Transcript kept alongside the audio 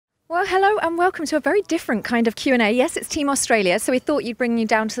Well, hello and welcome to a very different kind of Q&A. Yes, it's Team Australia, so we thought you'd bring you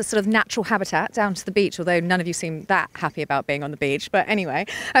down to the sort of natural habitat, down to the beach, although none of you seem that happy about being on the beach. But anyway,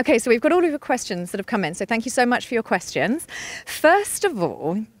 okay, so we've got all of your questions that have come in, so thank you so much for your questions. First of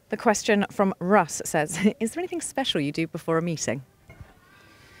all, the question from Russ says, is there anything special you do before a meeting?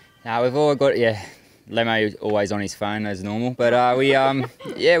 Now we've all got, Lemo always on his phone as normal, but we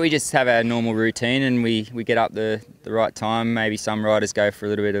just have our normal routine and we get up the right time. Maybe some riders go for a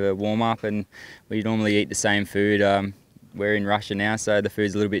little bit of a warm-up and we normally eat the same food. We're in Russia now, so the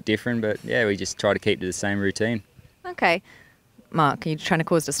food's a little bit different, but yeah, we just try to keep to the same routine. Okay. Mark, are you trying to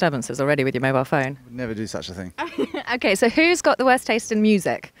cause disturbances already with your mobile phone? Would never do such a thing. Okay, so who's got the worst taste in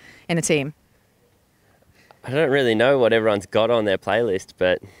music in a team? I don't really know what everyone's got on their playlist,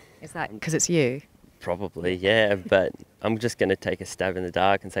 but... Is that because it's you? Probably, yeah, but I'm just going to take a stab in the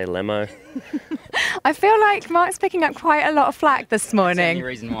dark and say Lemo. I feel like Mark's picking up quite a lot of flack this morning. That's the only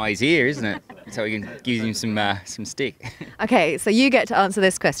reason why he's here, isn't it? So we can give him some stick. Okay, so you get to answer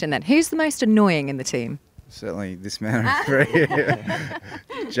this question then. Who's the most annoying in the team? Certainly this man over here.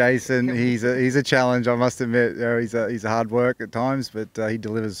 Jason, he's a challenge, I must admit. He's a hard work at times, but he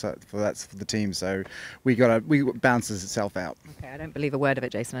delivers for the team. So we balances itself out. Okay, I don't believe a word of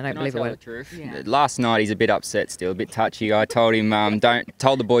it, Jason. I don't believe a word. The truth? Yeah. Last night he's a bit upset still, a bit touchy. I told him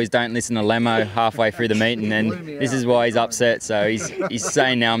told the boys don't listen to Lemo halfway through the meeting, and this is why he's upset. So he's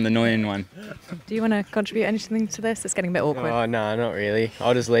saying now I'm the annoying one. Do you want to contribute anything to this? It's getting a bit awkward. Oh no, not really.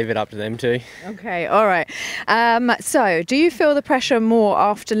 I'll just leave it up to them too. Okay, all right. So, do you feel the pressure more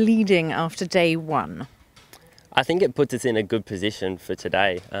after leading after day one? I think it puts us in a good position for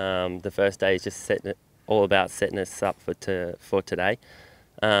today. The first day is just all about setting us up for today.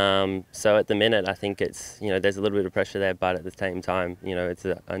 So at the minute, I think it's, there's a little bit of pressure there, but at the same time, it's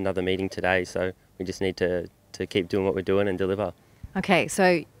another meeting today, so we just need to keep doing what we're doing and deliver. Okay,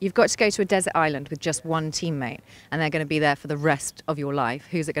 so you've got to go to a desert island with just one teammate, and they're going to be there for the rest of your life.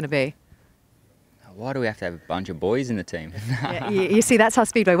 Who's it going to be? Why do we have to have a bunch of boys in the team? Yeah, you see, that's how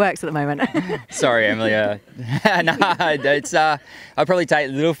Speedway works at the moment. Sorry, Emily. No, it's I'll probably take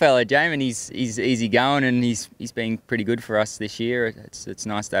the little fella, Jamin. He's easy going and he's been pretty good for us this year. It's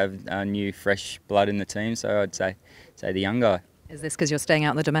nice to have new fresh blood in the team. So I'd say the young guy. Is this because you're staying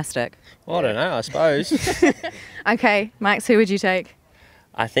out in the domestic? Well, I don't know, I suppose. Okay, Max, who would you take?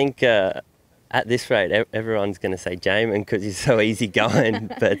 I think at this rate, everyone's going to say Jamin because he's so easy going.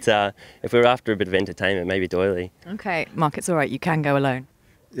 But if we're after a bit of entertainment, maybe Doyley. Okay, Mark, it's all right. You can go alone.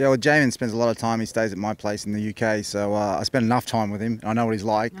 Yeah, well, Jamin spends a lot of time. He stays at my place in the UK, so I spend enough time with him. I know what he's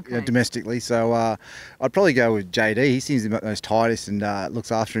like domestically, so I'd probably go with JD. He seems the most tightest and looks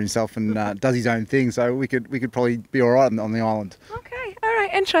after himself and does his own thing. So we could probably be all right on the island. Okay, all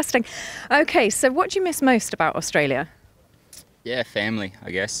right, interesting. Okay, so what do you miss most about Australia? Yeah, family, I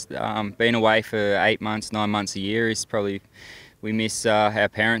guess. Being away for 8 months, 9 months a year is probably, we miss our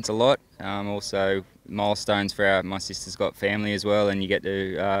parents a lot. Also milestones for my sister's got family as well, and you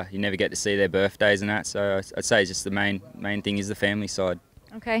never get to see their birthdays and that. So I'd say just the main thing is the family side.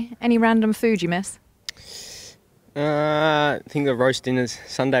 Okay, any random food you miss? I think the roast dinners,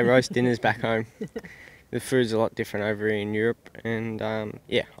 Sunday roast dinners back home. The food's a lot different over in Europe, and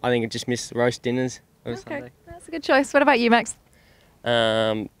yeah, I think I just miss the roast dinners of Sunday. That's a good choice. What about you, Max?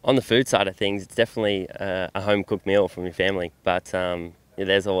 On the food side of things, it's definitely a home-cooked meal from your family, but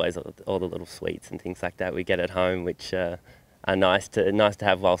there's always all the little sweets and things like that we get at home, which are nice to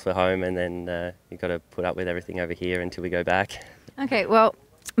have whilst we're home, and then you've got to put up with everything over here until we go back. Okay, well,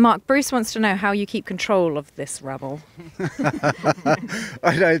 Mark, Bruce wants to know how you keep control of this rabble.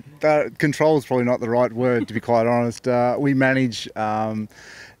 Control is probably not the right word, to be quite honest. We manage.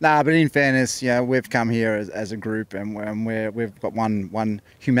 But in fairness, we've come here as a group, and we've got one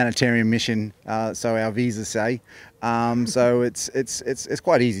humanitarian mission. So our visas say. So it's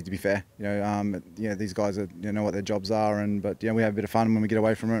quite easy, to be fair. These guys know what their jobs are, but we have a bit of fun when we get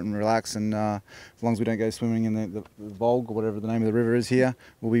away from it and relax. And as long as we don't go swimming in the Volga or whatever the name of the river is here,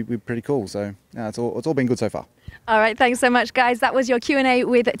 we'll be pretty cool. So it's all been good so far. All right, thanks so much, guys. That was your Q&A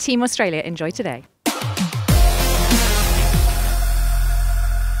with Team Australia. Enjoy today.